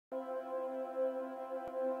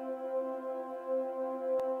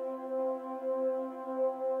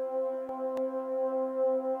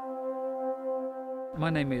My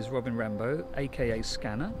name is Robin Rambo, aka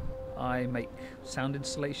Scanner. I make sound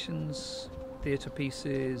installations, theatre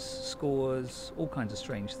pieces, scores, all kinds of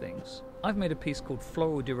strange things. I've made a piece called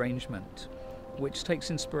Floral Derrangement, which takes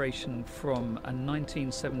inspiration from a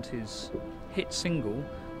 1970s hit single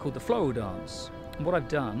called the Floral Dance. And what I've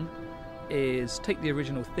done is take the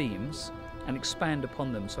original themes and expand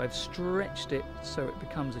upon them. So I've stretched it so it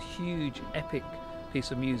becomes a huge, epic piece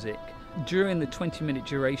of music. During the 20-minute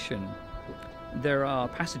duration, there are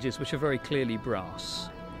passages which are very clearly brass.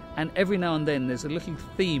 And every now and then there's a little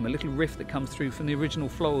theme, a little riff that comes through from the original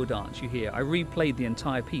Floral Dance you hear. I replayed the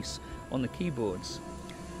entire piece on the keyboards.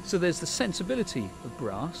 So there's the sensibility of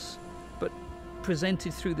brass, but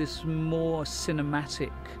presented through this more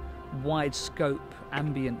cinematic, wide scope,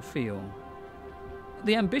 ambient feel.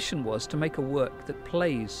 The ambition was to make a work that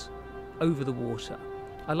plays over the water.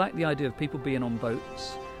 I like the idea of people being on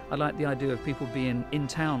boats. I like the idea of people being in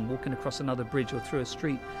town, walking across another bridge or through a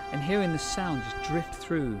street and hearing this sound just drift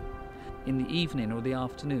through in the evening or the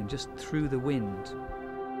afternoon, just through the wind.